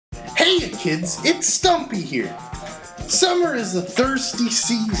Hey kids, it's Stumpy here. Summer is a thirsty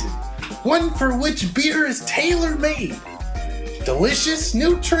season, one for which beer is tailor-made. Delicious,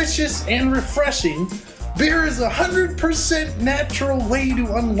 nutritious, and refreshing, beer is 100% natural way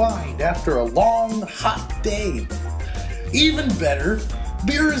to unwind after a long, hot day. Even better,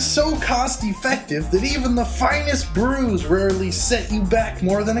 beer is so cost-effective that even the finest brews rarely set you back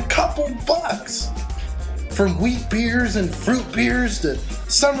more than a couple bucks. From wheat beers and fruit beers to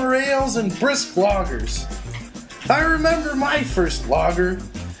summer ales and brisk lagers. I remember my first lager.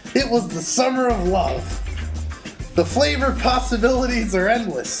 It was the summer of love. The flavor possibilities are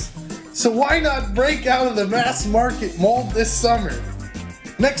endless, so why not break out of the mass market mold this summer?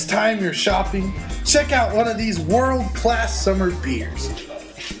 Next time you're shopping, check out one of these world-class summer beers.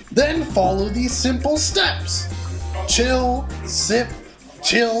 Then follow these simple steps. Chill, sip,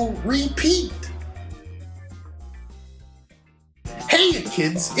 chill, repeat. Hey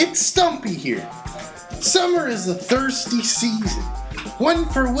kids, it's Stumpy here. Summer is a thirsty season, one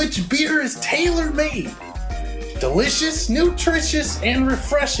for which beer is tailor-made. Delicious, nutritious, and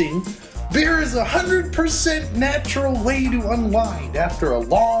refreshing, beer is 100% natural way to unwind after a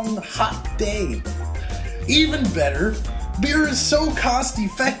long, hot day. Even better, beer is so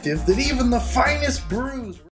cost-effective that even the finest brews